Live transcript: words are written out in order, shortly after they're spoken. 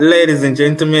Ladies and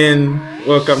gentlemen,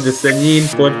 welcome to Sanyin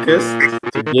Podcast.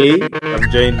 Today, I'm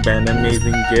joined by an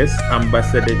amazing guest,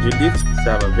 Ambassador Judyth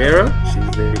Nsababera. She's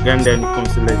the Ugandan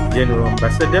Consular General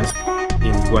Ambassador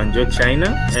in Guangzhou,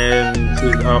 China, and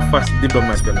she's our first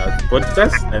diplomat on our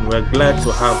podcast, and we're glad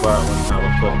to have her on our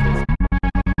podcast.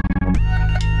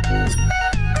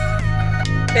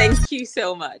 Thank you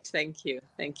so much. Thank you.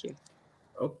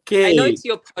 Okay. I know it's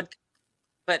your podcast,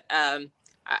 but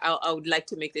I would like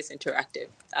to make this interactive.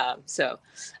 So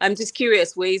I'm just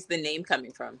curious, where's the name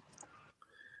coming from?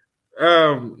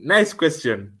 Nice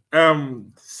question.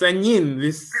 Sanyin,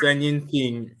 this Sanyin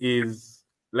thing is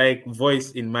like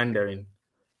voice in Mandarin.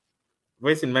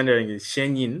 Voice in Mandarin is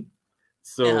Shenyin.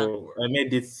 So I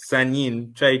made it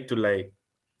Sanyin, try to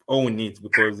own it,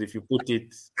 because if you put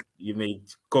it, you may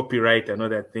copyright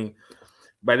another thing.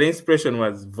 But the inspiration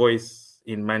was voice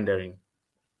in Mandarin.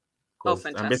 Oh, Because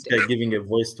fantastic. I'm basically giving a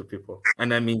voice to people.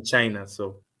 And I'm in China.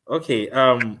 So, okay.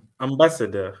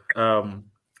 Ambassador,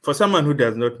 for someone who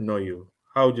does not know you,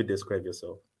 how would you describe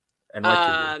yourself and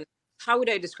what you do? How would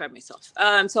I describe myself?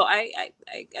 So I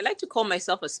like to call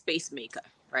myself a space maker,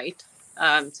 right?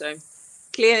 So I'm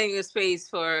clearing a space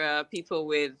for people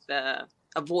with a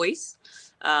voice,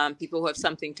 people who have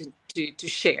something to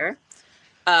share.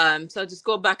 So I'll just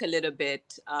go back a little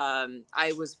bit.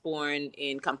 I was born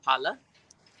in Kampala,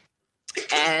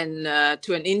 and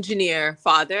to an engineer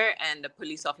father and a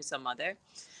police officer mother.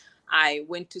 I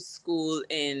went to school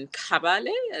in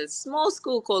Kabale, a small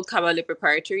school called Kabale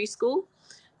Preparatory School.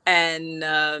 And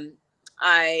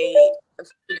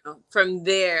from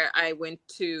there, I went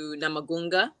to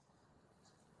Namagunga.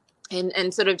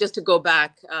 And sort of just to go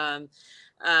back,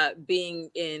 being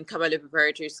in Kabale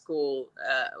Preparatory School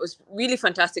was really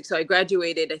fantastic. So I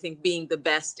graduated, I think, being the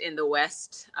best in the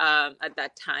West at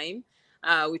that time,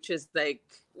 which was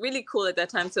really cool at that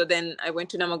time. So then I went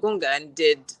to Namagunga and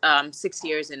did 6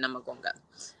 years in Namagunga.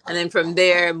 And then from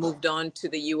there, moved on to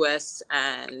the US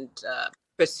and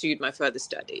pursued my further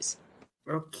studies.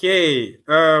 Okay.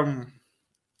 One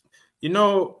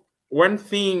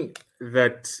thing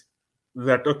that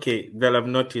I've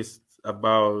noticed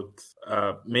about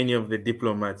many of the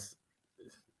diplomats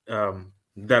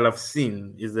that I've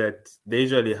seen is that they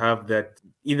usually have that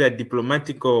either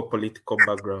diplomatic or political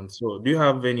background. So do you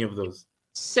have any of those?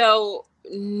 So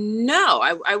no,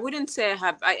 I wouldn't say I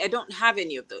have. I don't have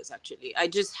any of those, actually. I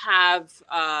just have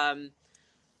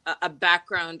a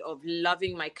background of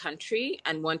loving my country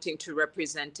and wanting to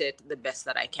represent it the best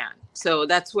that I can. So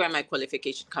that's where my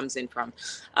qualification comes in from.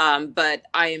 But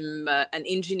I'm an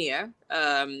engineer.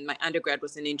 My undergrad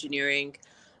was in engineering.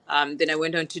 Then I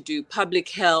went on to do public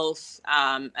health,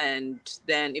 and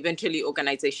then eventually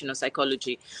organizational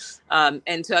psychology.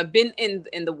 And so I've been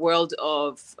in the world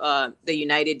of the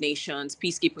United Nations,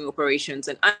 peacekeeping operations,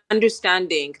 and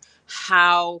understanding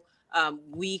how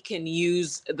we can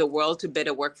use the world to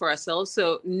better work for ourselves.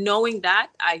 So knowing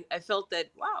that, I felt that,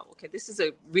 wow, okay, this is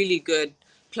a really good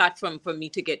platform for me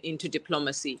to get into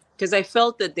diplomacy, because I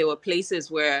felt that there were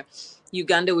places where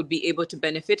Uganda would be able to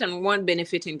benefit, and we weren't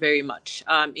benefiting very much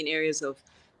in areas of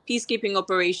peacekeeping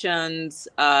operations.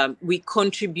 We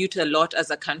contribute a lot as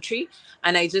a country,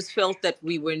 and I just felt that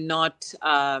we were not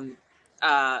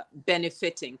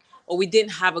benefiting, or we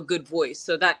didn't have a good voice.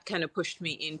 So that kind of pushed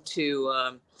me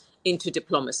into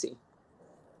diplomacy.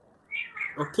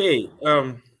 Okay.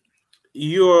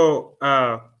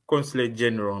 You're Consular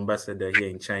General Ambassador here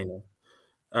in China.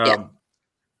 Yeah.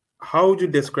 How would you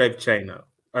describe China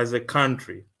as a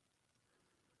country?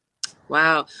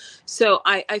 Wow. So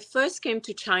I first came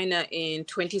to China in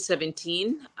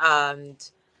 2017, and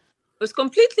it was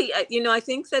completely, I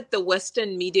think that the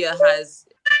Western media has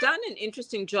done an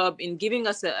interesting job in giving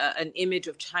us an image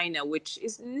of China, which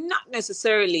is not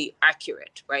necessarily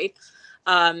accurate, right?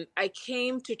 I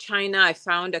came to China, I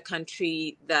found a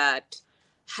country that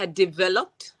had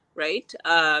developed, right?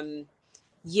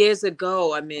 Years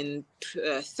ago,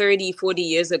 30, 40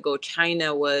 years ago,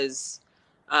 China was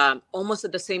almost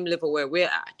at the same level where we're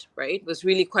at, right? It was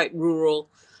really quite rural.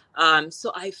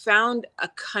 So I found a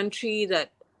country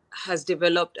that has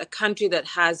developed, a country that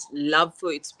has love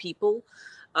for its people.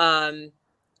 So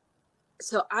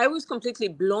I was completely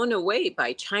blown away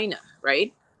by China,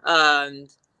 right?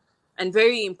 And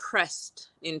very impressed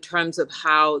in terms of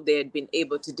how they had been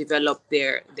able to develop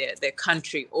their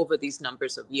country over these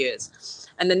numbers of years.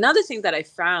 And another thing that I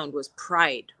found was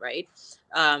pride, right?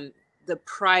 The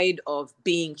pride of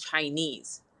being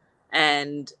Chinese,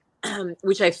 and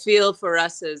which I feel for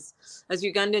us as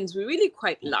Ugandans, we really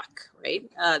quite lack, right?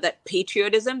 That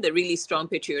patriotism, the really strong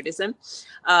patriotism.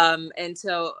 And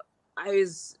so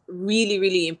was really,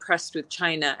 really impressed with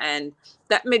China, and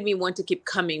that made me want to keep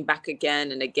coming back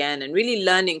again and again, and really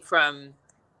learning from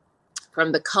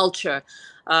the culture,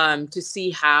 to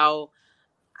see how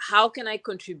can I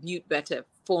contribute better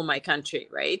for my country,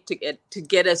 right? To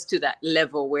get us to that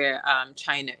level where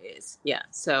China is. Yeah.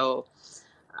 So,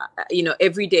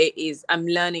 every day I'm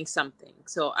learning something.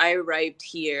 So I arrived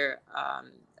here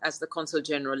as the Consul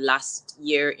General last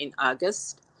year in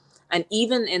August. And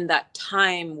even in that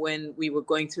time when we were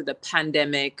going through the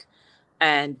pandemic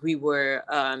and we were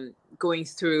going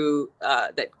through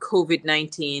that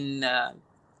COVID-19,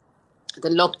 the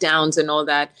lockdowns and all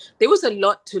that, there was a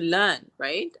lot to learn,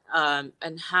 right?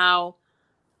 And how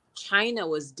China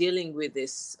was dealing with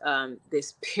this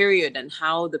period and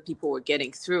how the people were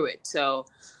getting through it. So,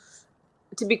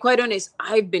 to be quite honest,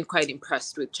 I've been quite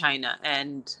impressed with China,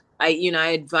 and I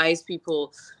advise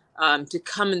people to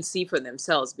come and see for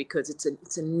themselves, because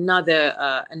it's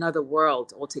another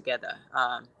world altogether.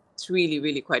 It's really,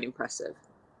 really quite impressive.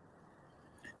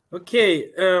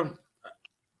 Okay,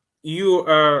 you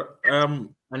are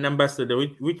an ambassador,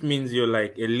 which means you're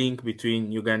like a link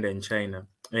between Uganda and China.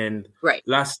 And Right.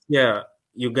 last year,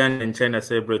 Uganda and China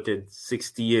celebrated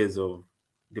 60 years of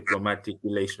diplomatic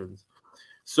relations.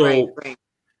 So, Right.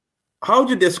 how do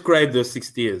you describe those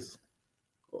 60 years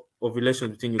of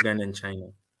relations between Uganda and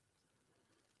China?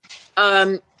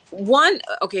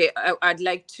 I'd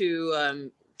like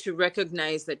to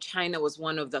recognize that China was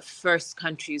one of the first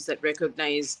countries that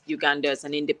recognized Uganda as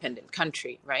an independent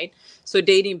country, right? So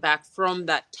dating back from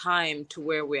that time to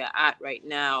where we're at right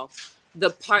now,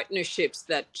 the partnerships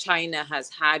that China has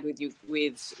had with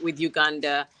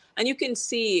Uganda, and you can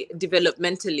see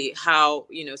developmentally how,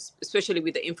 especially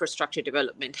with the infrastructure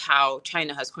development, how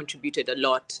China has contributed a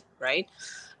lot, right?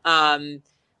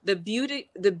 The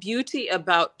beauty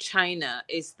about China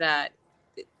is that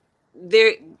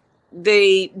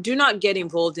they do not get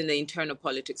involved in the internal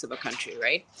politics of a country,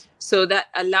 right? So that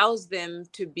allows them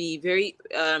to be very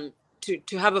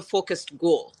to have a focused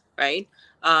goal, right?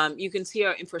 You can see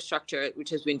our infrastructure,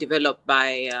 which has been developed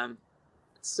by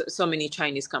so many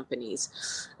Chinese companies.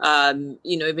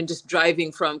 Even just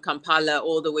driving from Kampala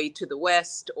all the way to the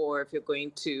west, or if you're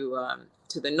going to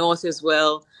the north as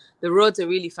well, the roads are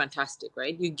really fantastic,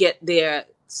 right? You get there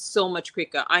so much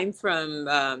quicker. I'm from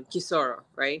Kisoro,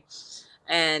 right?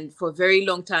 And for a very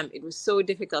long time, it was so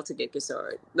difficult to get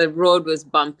Kisoro. The road was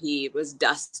bumpy, it was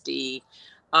dusty,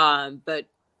 but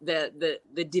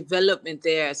the development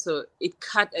there, so it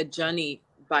cut a journey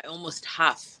by almost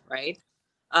half, right?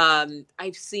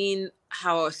 I've seen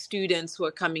how our students who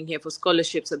are coming here for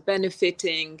scholarships are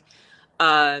benefiting.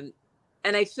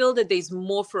 And I feel that there's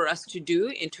more for us to do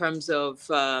in terms of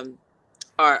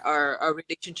our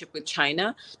relationship with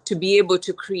China, to be able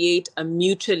to create a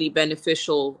mutually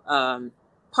beneficial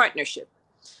partnership.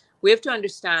 We have to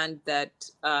understand that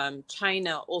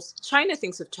China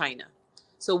thinks of China.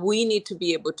 So we need to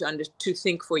be able to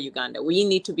think for Uganda. We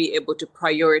need to be able to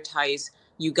prioritize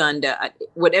Uganda at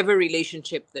whatever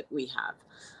relationship that we have.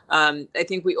 I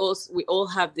think we all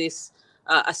have this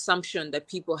assumption that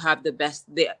people have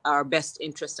our best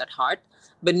interest at heart,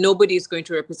 but nobody is going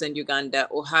to represent Uganda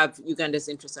or have Uganda's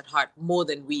interest at heart more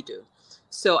than we do.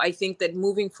 So I think that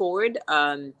moving forward,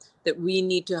 that we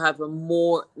need to have a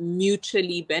more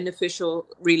mutually beneficial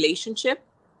relationship.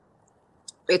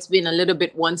 It's been a little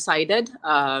bit one-sided.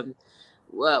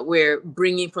 We're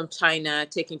bringing from China,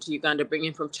 taking to Uganda,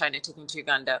 bringing from China, taking to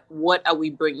Uganda. What are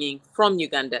we bringing from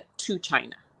Uganda to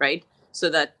China, right? So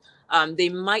that they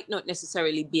might not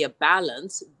necessarily be a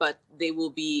balance, but they will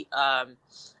be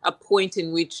a point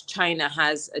in which China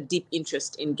has a deep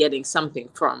interest in getting something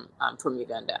from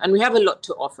Uganda. And we have a lot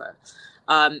to offer.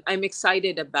 I'm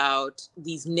excited about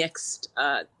this next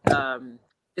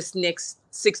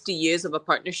 60 years of a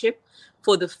partnership.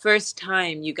 For the first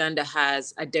time, Uganda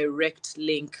has a direct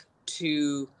link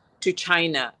to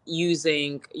China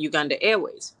using Uganda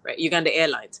Airways, right? Uganda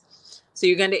Airlines. So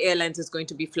Uganda Airlines is going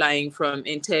to be flying from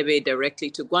Entebbe directly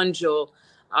to Guangzhou,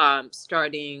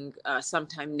 starting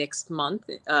sometime next month.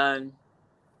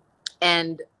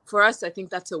 And for us, I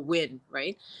think that's a win,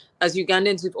 right? As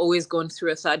Ugandans, we've always gone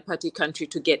through a third-party country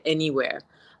to get anywhere.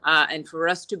 And for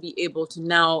us to be able to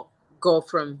now go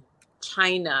from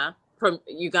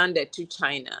Uganda to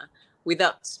China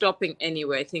without stopping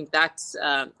anywhere, I think that's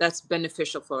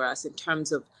beneficial for us in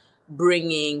terms of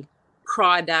bringing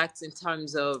products, in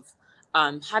terms of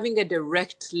having a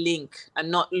direct link and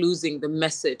not losing the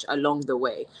message along the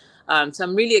way. So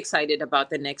I'm really excited about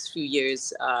the next few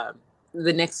years and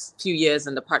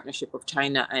the partnership of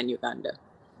China and Uganda.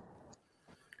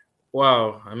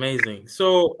 Wow, amazing.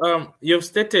 So you've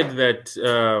stated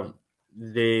that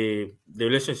the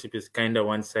relationship is kind of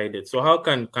one-sided. So how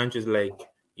can countries like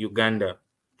Uganda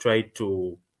try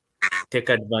to take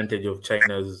advantage of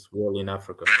China's role in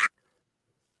Africa?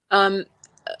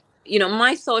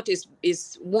 My thought is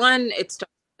one, it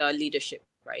starts with leadership,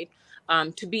 right?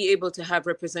 To be able to have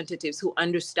representatives who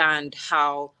understand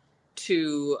how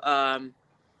to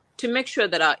make sure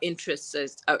that our interest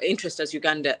as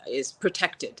Uganda is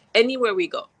protected anywhere we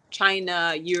go,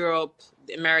 China, Europe,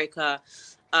 America,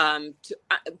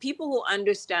 people who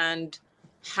understand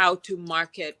how to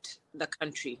market the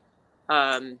country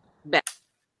better.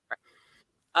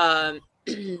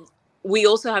 We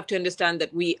also have to understand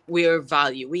that we are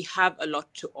value. We have a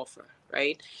lot to offer,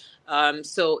 right?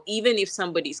 So even if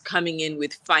somebody's coming in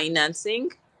with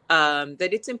financing, that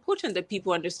it's important that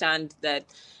people understand that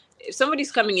if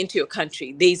somebody's coming into your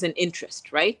country, there's an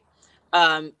interest, right?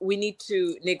 We need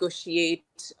to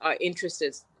negotiate our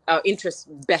interests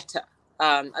better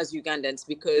as Ugandans,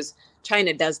 because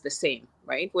China does the same,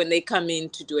 right? When they come in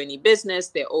to do any business,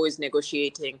 they're always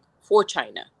negotiating for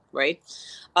China, right?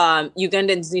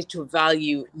 Ugandans need to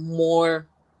value more.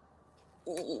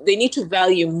 They need to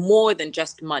value more than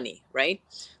just money, right?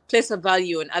 Place a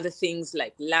value on other things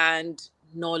like land,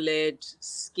 knowledge,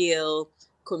 skill,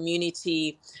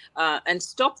 community, and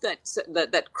stop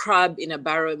that crab in a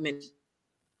barrel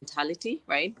mentality,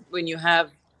 right? When you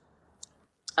have,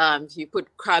 if you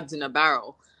put crabs in a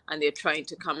barrel and they're trying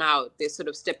to come out, they're sort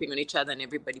of stepping on each other and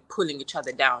everybody pulling each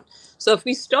other down. So if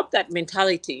we stop that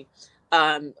mentality,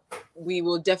 we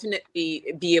will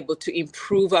definitely be able to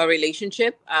improve our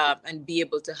relationship and be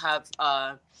able to have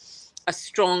a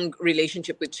strong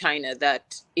relationship with China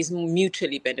that is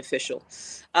mutually beneficial.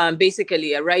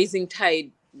 Basically, a rising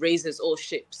tide raises all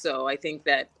ships. So I think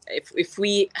that if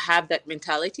we have that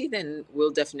mentality, then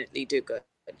we'll definitely do good.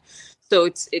 So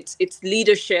it's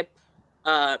leadership.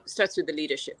 Starts with the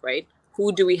leadership, right?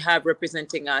 Who do we have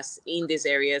representing us in these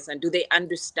areas, and do they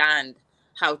understand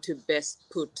how to best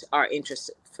put our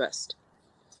interests first?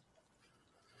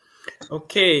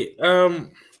 Okay.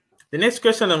 The next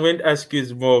question I'm going to ask you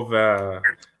is more of,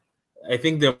 I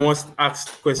think, the most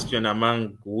asked question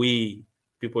among we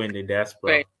people in the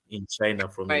diaspora in China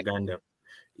from Uganda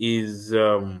is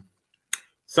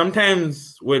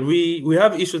sometimes when we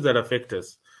have issues that affect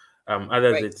us.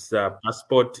 Others it's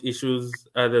passport issues.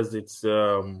 Others it's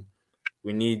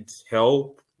we need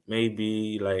help.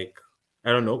 Maybe like,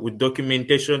 I don't know, with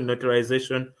documentation,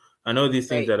 notarization, and all these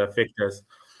things that affect us.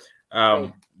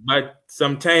 But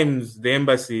sometimes the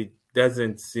embassy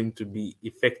doesn't seem to be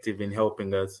effective in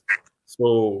helping us.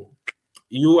 So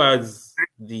you, as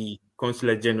the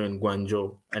Consular General in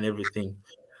Guangzhou and everything,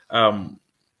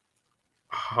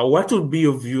 what would be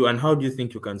your view, and how do you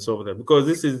think you can solve that? Because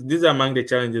these are among the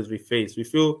challenges we face. We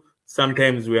feel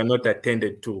sometimes we are not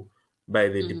attended to by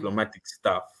the diplomatic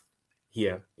staff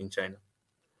here in China.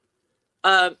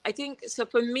 I think so.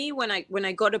 For me, when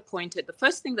I got appointed, the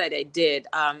first thing that I did,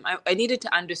 I needed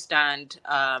to understand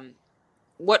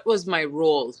what was my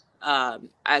role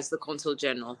as the Consul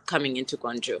General coming into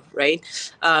Guangzhou, right?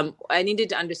 I needed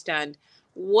to understand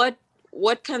what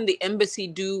can the embassy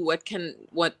do, what can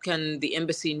the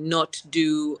embassy not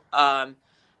do,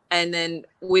 and then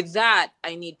with that,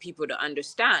 I need people to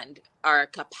understand our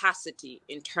capacity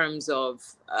in terms of,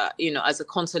 as a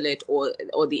consulate or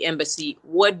the embassy,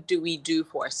 what do we do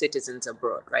for our citizens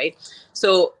abroad, right?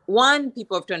 So one,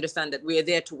 people have to understand that we're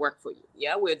there to work for you.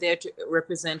 Yeah, we're there to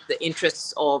represent the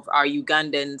interests of our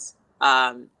Ugandans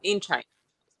in China,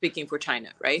 speaking for China,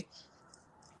 right?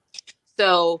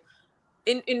 So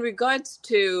in regards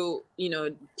to,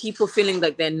 people feeling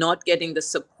like they're not getting the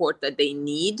support that they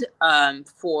need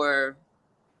for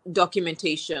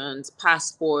documentations,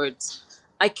 passports,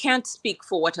 I can't speak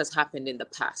for what has happened in the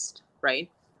past, right?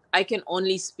 I can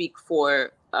only speak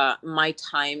for my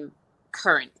time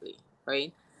currently,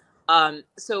 right?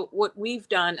 So what we've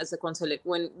done as a consulate,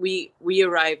 when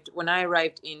I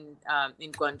arrived in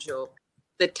Guangzhou,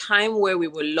 the time where we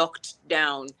were locked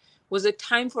down was a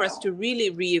time for us to really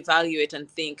reevaluate and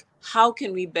think, how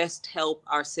can we best help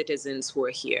our citizens who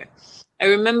are here? I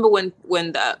remember when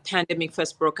the pandemic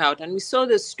first broke out, and we saw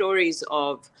the stories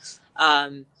of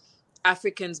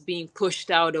Africans being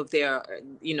pushed out of their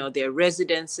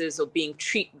residences or being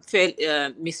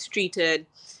mistreated.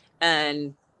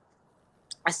 And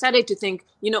I started to think,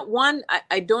 one,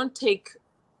 I don't take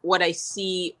what I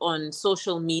see on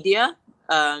social media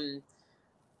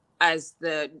as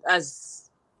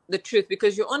the truth,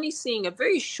 because you're only seeing a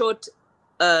very short,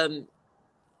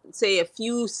 say a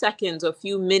few seconds or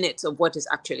few minutes of what is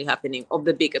actually happening, of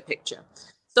the bigger picture.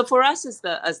 So for us as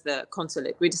the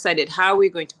consulate, we decided, how are we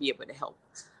going to be able to help?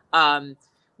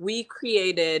 we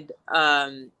created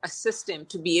a system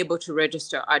to be able to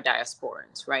register our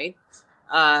diasporans, right?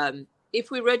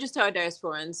 If we register our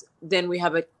diasporans, then we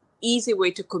have an easy way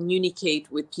to communicate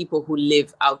with people who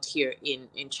live out here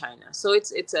in China. So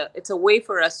it's a way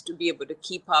for us to be able to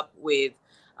keep up with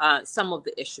some of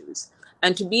the issues,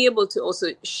 and to be able to also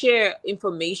share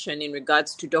information in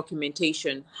regards to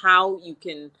documentation, how you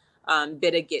can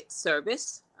better get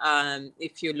service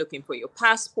if you're looking for your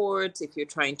passports, if you're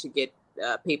trying to get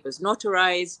papers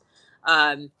notarized,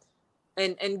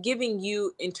 and giving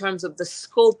you in terms of the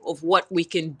scope of what we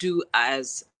can do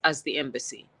as the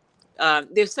embassy.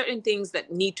 There's certain things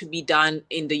that need to be done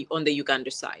on the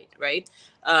Uganda side, right?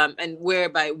 And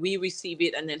whereby we receive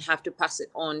it and then have to pass it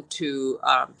on to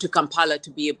Kampala to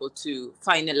be able to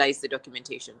finalize the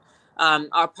documentation.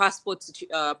 Our passport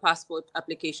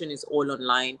application is all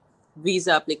online.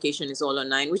 Visa application is all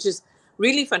online, which is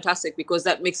really fantastic because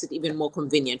that makes it even more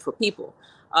convenient for people.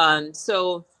 And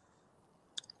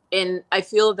I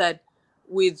feel that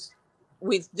with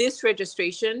this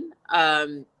registration,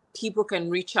 people can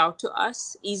reach out to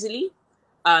us easily.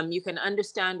 You can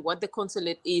understand what the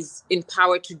consulate is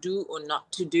empowered to do or not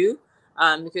to do,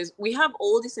 because we have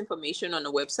all this information on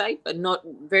a website, but not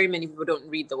very many people don't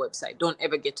read the website, don't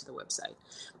ever get to the website.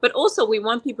 But also we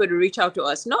want people to reach out to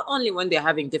us, not only when they're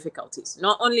having difficulties,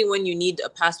 not only when you need a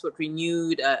passport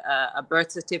renewed, a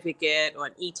birth certificate, or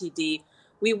an ETD.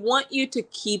 We want you to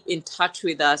keep in touch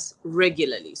with us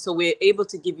regularly, so we're able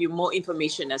to give you more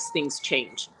information as things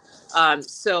change.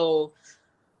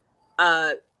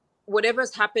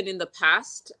 Whatever's happened in the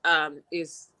past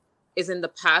is in the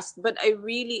past, but I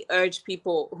really urge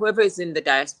people, whoever is in the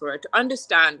diaspora, to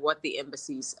understand what the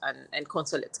embassies and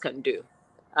consulates can do,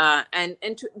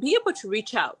 and to be able to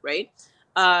reach out, right?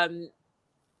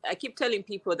 I keep telling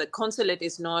people that consulate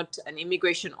is not an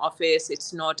immigration office.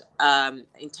 It's not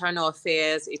internal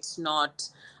affairs. It's not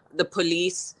the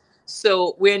police.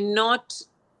 So we're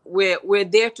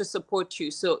there to support you.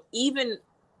 So even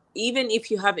if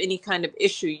you have any kind of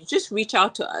issue, you just reach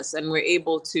out to us and we're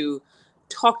able to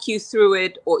talk you through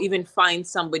it, or even find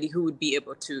somebody who would be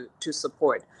able to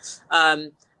support.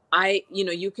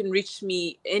 You can reach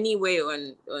me anyway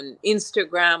on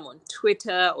Instagram, on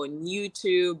Twitter, on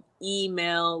YouTube,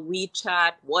 email,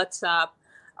 WeChat, WhatsApp,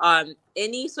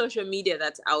 any social media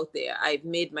that's out there. I've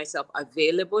made myself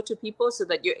available to people so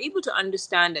that you're able to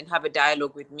understand and have a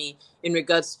dialogue with me in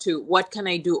regards to what can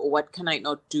I do or what can I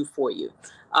not do for you.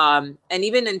 And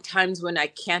even in times when I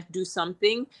can't do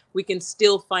something, we can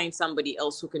still find somebody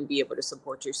else who can be able to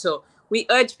support you. So we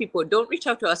urge people, don't reach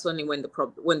out to us only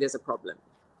when there's a problem.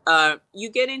 You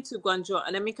get into Guangzhou,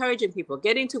 and I'm encouraging people,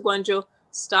 get into Guangzhou,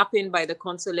 stop in by the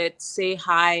consulate, say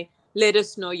hi, let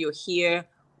us know you're here,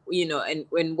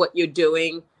 and what you're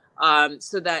doing,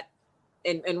 so that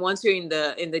and once you're in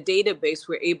the database,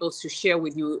 we're able to share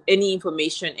with you any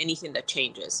information, anything that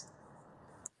changes.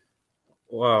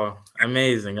 Wow,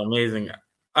 amazing.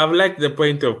 I've liked the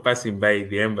point of passing by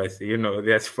the embassy.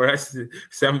 There's, for us,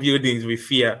 some buildings we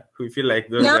feel like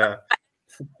those are.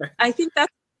 I think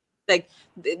that's like,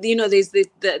 there's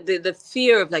the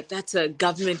fear of like, that's a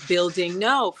government building.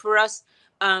 No, for us,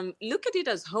 look at it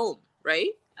as home,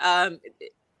 right?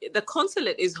 The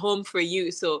consulate is home for you.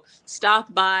 So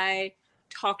stop by,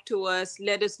 talk to us,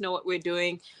 let us know what we're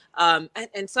doing.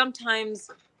 And sometimes,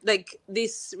 like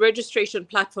this registration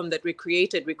platform that we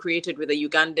created with a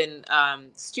Ugandan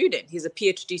student. He's a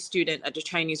PhD student at the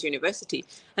Chinese university.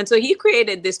 And so he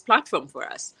created this platform for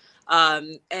us.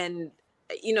 And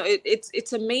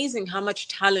it's amazing how much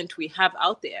talent we have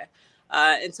out there.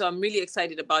 And so I'm really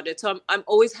excited about it. So I'm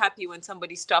always happy when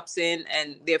somebody stops in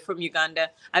and they're from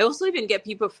Uganda. I also even get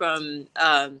people from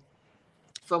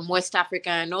West Africa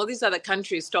and all these other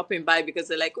countries stopping by because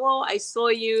they're like, "Oh, I saw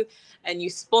you and you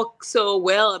spoke so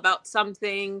well about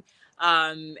something.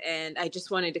 And I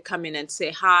just wanted to come in and say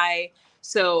hi."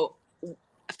 So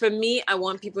for me, I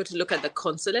want people to look at the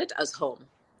consulate as home.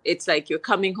 It's like you're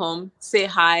coming home, say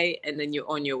hi, and then you're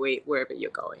on your way wherever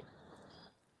you're going.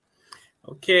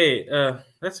 Okay,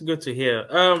 that's good to hear.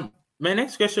 My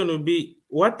next question would be,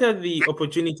 what are the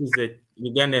opportunities that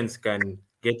Ugandans can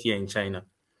get here in China?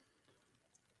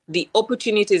 The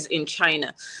opportunities in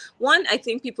China. One, I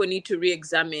think people need to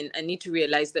re-examine and need to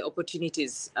realize the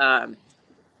opportunities.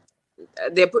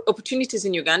 There are opportunities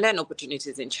in Uganda and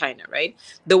opportunities in China, right?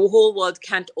 The whole world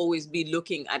can't always be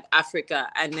looking at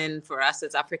Africa, and then for us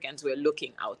as Africans, we're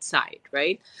looking outside,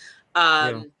 right?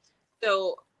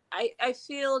 So I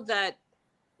feel that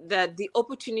the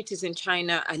opportunities in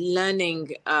China are learning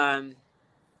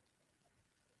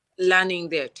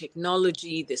their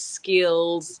technology, the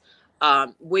skills,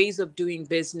 ways of doing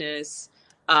business.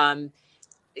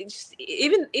 I'm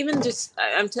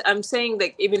saying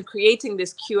that even creating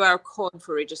this QR code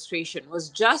for registration was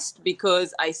just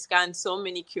because I scanned so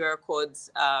many QR codes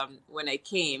when I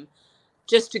came,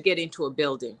 just to get into a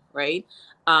building, right?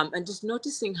 And just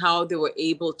noticing how they were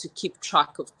able to keep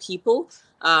track of people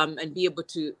and be able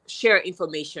to share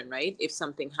information, right? If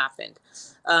something happened.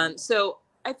 So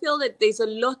I feel that there's a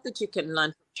lot that you can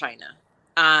learn from China,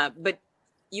 but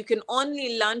you can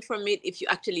only learn from it if you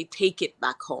actually take it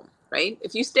back home, right?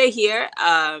 If you stay here,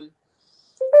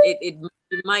 it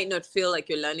might not feel like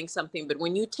you're learning something, but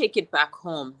when you take it back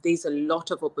home, there's a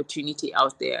lot of opportunity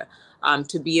out there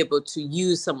to be able to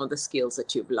use some of the skills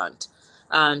that you've learned.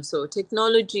 So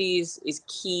technology is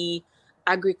key,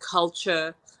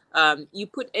 agriculture. You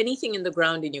put anything in the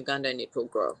ground in Uganda and it will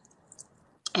grow.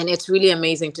 And it's really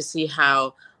amazing to see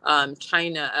how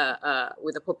China,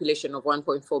 with a population of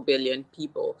 1.4 billion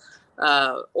people,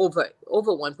 over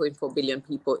 1.4 billion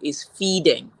people, is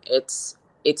feeding its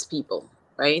people,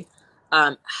 right?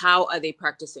 How are they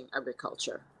practicing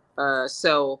agriculture?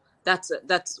 So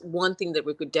that's one thing that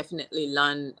we could definitely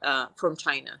learn from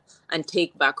China and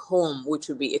take back home, which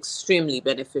would be extremely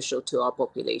beneficial to our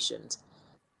populations.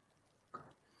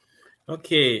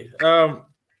 Okay.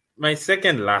 My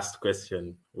second last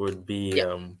question would be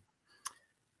Yeah.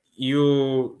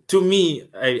 to me,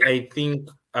 I think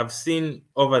I've seen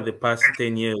over the past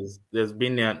 10 years there's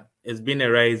been a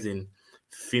rise in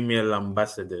female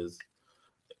ambassadors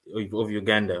of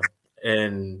Uganda,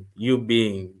 and you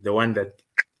being the one that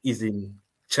is in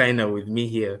China with me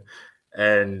here,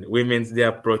 and Women's Day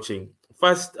approaching.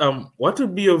 First, what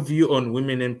would be your view on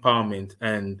women empowerment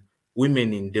and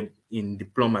women in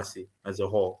diplomacy as a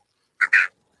whole?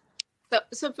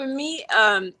 So for me,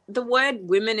 the word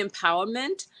women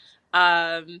empowerment,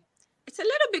 it's a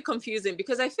little bit confusing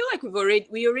because I feel like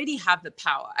we already have the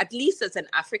power. At least as an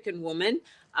African woman,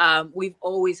 we've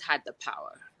always had the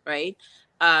power, right?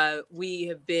 We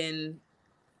have been.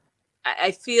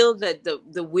 I feel that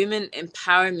the women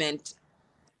empowerment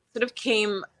sort of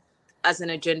came as an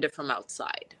agenda from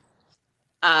outside.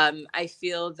 I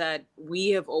feel that we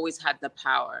have always had the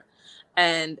power,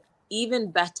 and even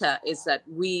better is that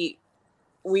we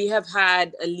have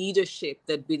had a leadership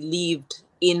that believed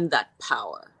in that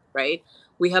power, right?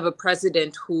 We have a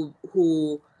president who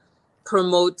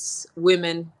promotes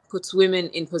women, puts women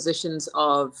in positions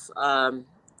of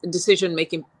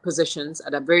decision-making positions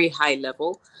at a very high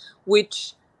level,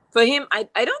 which for him, I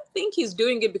don't think he's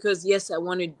doing it because, yes, I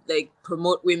want to like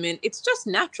promote women. It's just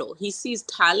natural. He sees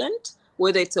talent,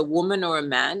 whether it's a woman or a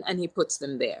man, and he puts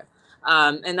them there.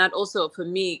 And that also, for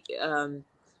me,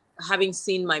 having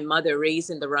seen my mother raised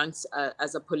in the ranks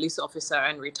as a police officer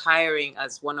and retiring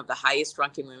as one of the highest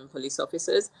ranking women police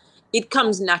officers, it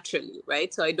comes naturally,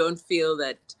 right? So I don't feel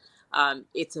that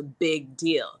it's a big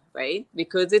deal, right?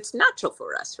 Because it's natural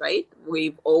for us, right?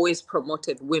 We've always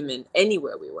promoted women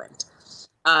anywhere we went.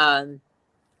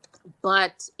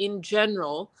 But in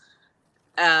general,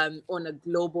 on a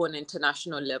global and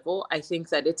international level, I think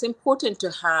that it's important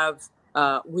to have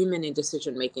women in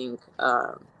decision-making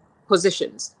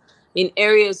positions in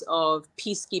areas of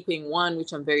peacekeeping, one,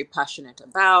 which I'm very passionate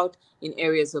about, in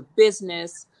areas of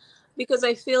business, because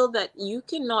I feel that you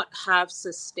cannot have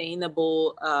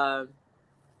sustainable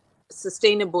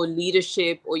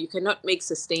leadership, or you cannot make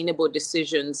sustainable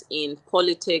decisions in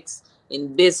politics,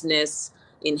 in business,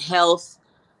 in health,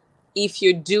 if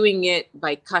you're doing it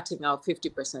by cutting out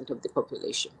 50% of the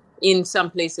population. In some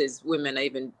places, women are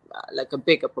even like a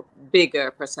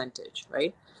bigger percentage,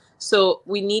 right? So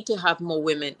we need to have more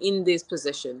women in these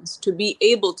positions to be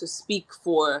able to speak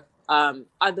for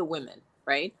other women,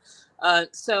 right?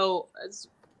 So as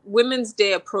Women's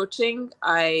Day approaching,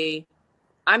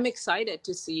 I'm excited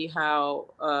to see how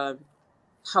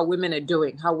women are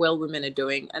doing, how well women are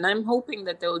doing, and I'm hoping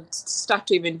that they'll start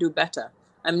to even do better.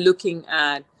 I'm looking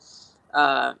at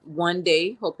one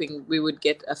day hoping we would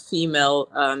get a female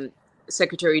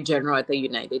Secretary General at the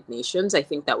United Nations. I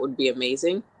think that would be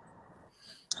amazing.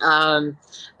 And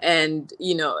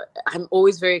I'm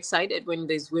always very excited when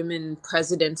there's women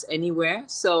presidents anywhere.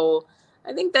 So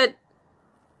I think that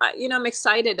I'm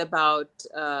excited about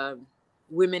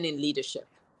women in leadership.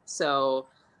 So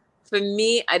for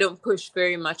me, I don't push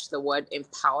very much the word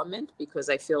empowerment because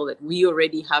I feel that we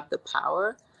already have the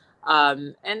power.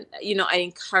 And I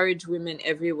encourage women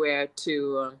everywhere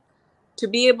to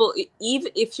be able,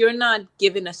 even if you're not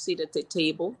given a seat at the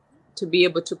table, to be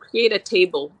able to create a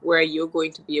table where you're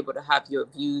going to be able to have your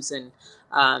views and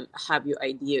have your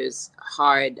ideas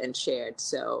heard and shared.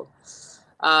 So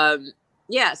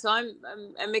yeah, so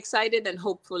I'm excited and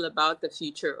hopeful about the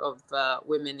future of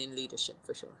women in leadership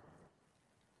for sure.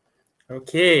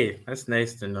 Okay, that's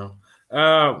nice to know.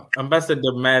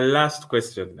 Ambassador, my last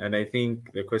question, and I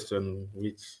think the question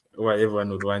which everyone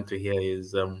would want to hear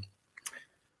is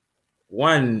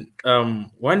one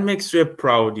makes you a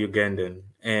proud Ugandan,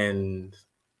 and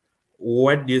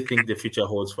what do you think the future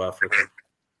holds for Africa?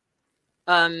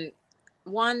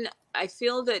 One, I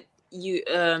feel that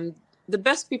the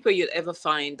best people you'll ever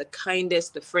find, the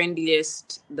kindest, the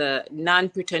friendliest, the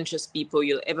non-pretentious people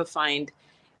you'll ever find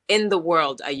in the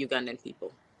world are Ugandan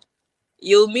people.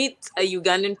 You'll meet a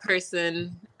Ugandan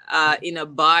person in a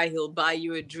bar. He'll buy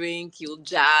you a drink. He'll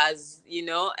jazz,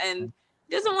 and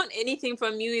he doesn't want anything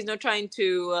from you. He's not trying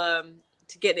to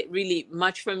get it really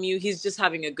much from you. He's just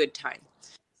having a good time.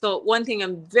 So one thing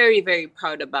I'm very, very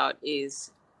proud about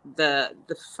is the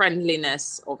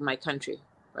friendliness of my country,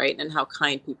 right, and how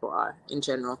kind people are in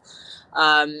general.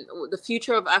 The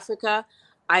future of Africa,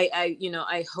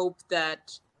 I hope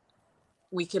that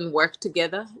we can work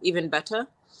together even better.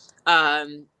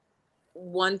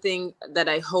 One thing that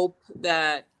I hope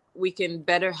that we can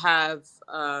better have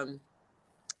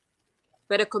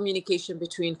better communication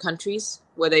between countries,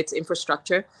 whether it's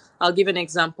infrastructure. I'll give an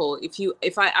example.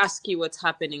 If I ask you what's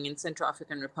happening in Central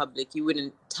African Republic, you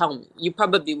wouldn't tell me. You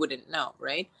probably wouldn't know,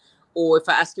 right? Or if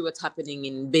I ask you what's happening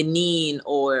in Benin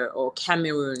or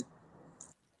Cameroon,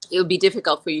 it would be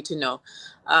difficult for you to know.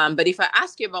 But if I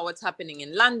ask you about what's happening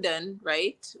in London,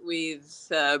 right, with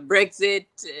Brexit,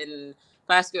 and if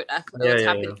I ask you Yeah, what's yeah,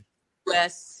 happening yeah. in the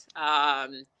US,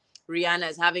 Rihanna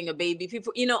is having a baby.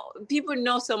 People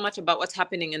know so much about what's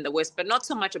happening in the West, but not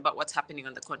so much about what's happening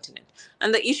on the continent.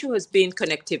 And the issue has been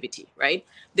connectivity, right?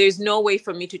 There's no way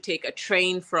for me to take a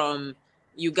train from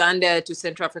Uganda to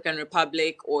Central African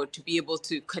Republic or to be able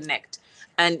to connect.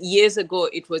 And years ago,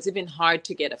 it was even hard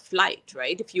to get a flight,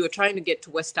 right? If you were trying to get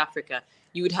to West Africa,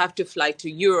 you would have to fly to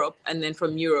Europe and then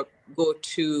from Europe go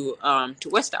to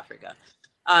West Africa.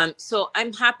 So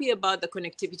I'm happy about the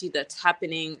connectivity that's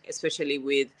happening, especially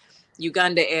with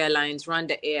Uganda Airlines,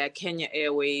 Rwanda Air, Kenya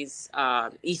Airways,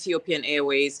 Ethiopian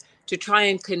Airways, to try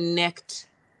and connect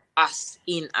us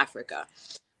in Africa.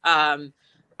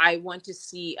 I want to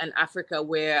see an Africa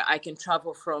where I can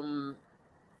travel from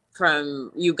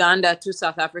Uganda to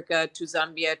South Africa to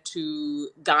Zambia to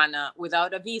Ghana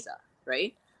without a visa,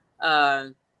 right?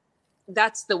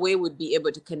 That's the way we'd be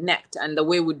able to connect and the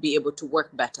way we'd be able to work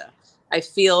better. I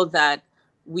feel that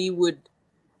we would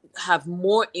have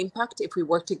more impact if we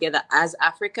work together as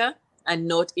Africa and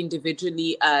not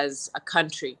individually as a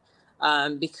country,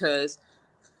 because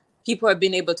people have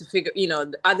been able to figure,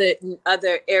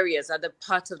 other areas, other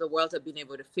parts of the world have been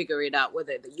able to figure it out,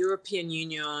 whether the European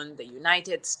Union, the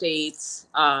United States,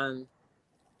 South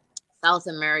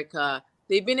America,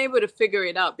 they've been able to figure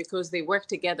it out because they work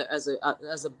together as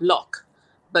a block.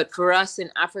 But for us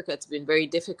in Africa, it's been very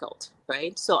difficult,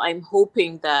 right? So I'm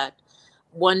hoping that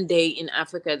one day in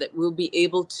Africa that we'll be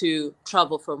able to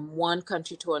travel from one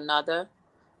country to another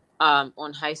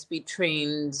on high-speed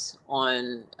trains,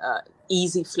 on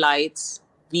easy flights,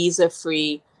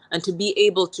 visa-free, and to be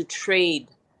able to trade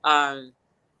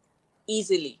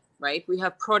easily, right? We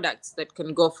have products that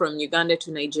can go from Uganda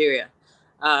to Nigeria,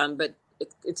 but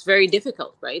it's very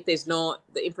difficult, right?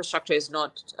 The infrastructure is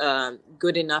not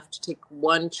good enough to take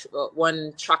one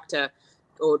tractor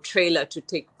or trailer to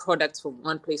take products from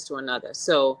one place to another.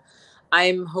 So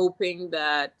I'm hoping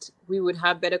that we would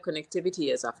have better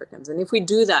connectivity as Africans. And if we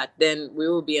do that, then we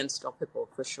will be unstoppable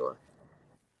for sure.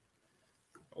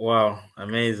 Wow,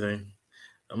 amazing.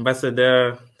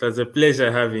 Ambassador, it was a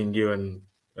pleasure having you on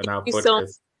our Thank you so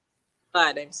podcast.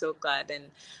 glad. I'm so glad.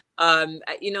 And,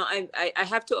 I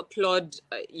have to applaud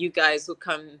you guys who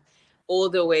come all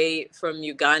the way from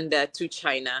Uganda to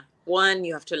China. One,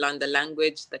 you have to learn the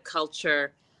language, the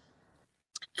culture.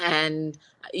 And,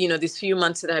 these few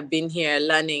months that I've been here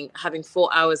learning, having 4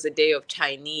 hours a day of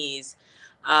Chinese,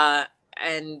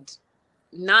 and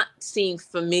not seeing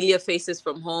familiar faces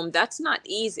from home, that's not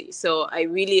easy. So I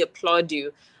really applaud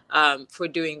you for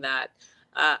doing that.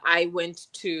 I went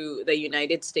to the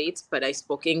United States, but I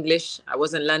spoke English. I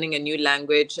wasn't learning a new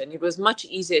language, and it was much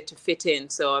easier to fit in.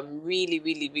 So I'm really,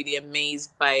 really, really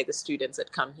amazed by the students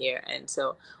that come here. And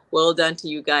so well done to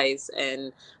you guys.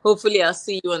 And hopefully I'll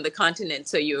see you on the continent,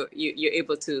 so you're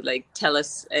able to tell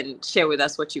us and share with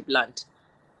us what you've learned.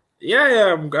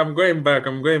 Yeah, I'm going back.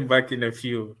 I'm going back in a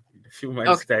few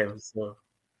months' Okay, time. So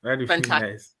that'd be fantastic.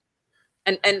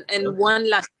 nice. And one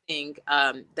last thing,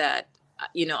 that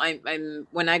I'm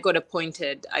when I got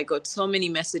appointed, I got so many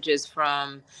messages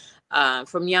from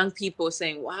young people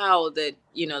saying, "Wow, that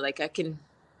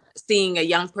seeing a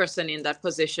young person in that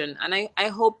position. And I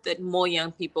hope that more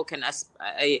young people can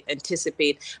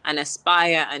anticipate and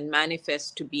aspire and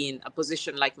manifest to be in a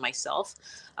position like myself.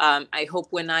 I hope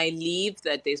when I leave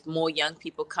that there's more young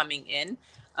people coming in,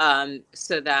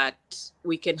 so that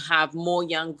we can have more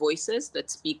young voices that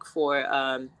speak for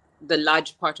the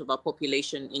large part of our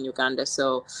population in Uganda.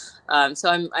 So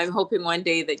I'm hoping one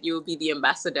day that you will be the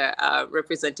ambassador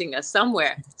representing us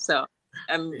somewhere. So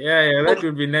yeah, that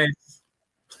would be nice.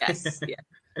 Yes, yeah.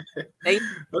 Thank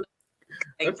you.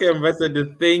 Okay,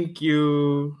 Ambassador, thank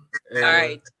you. All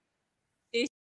right.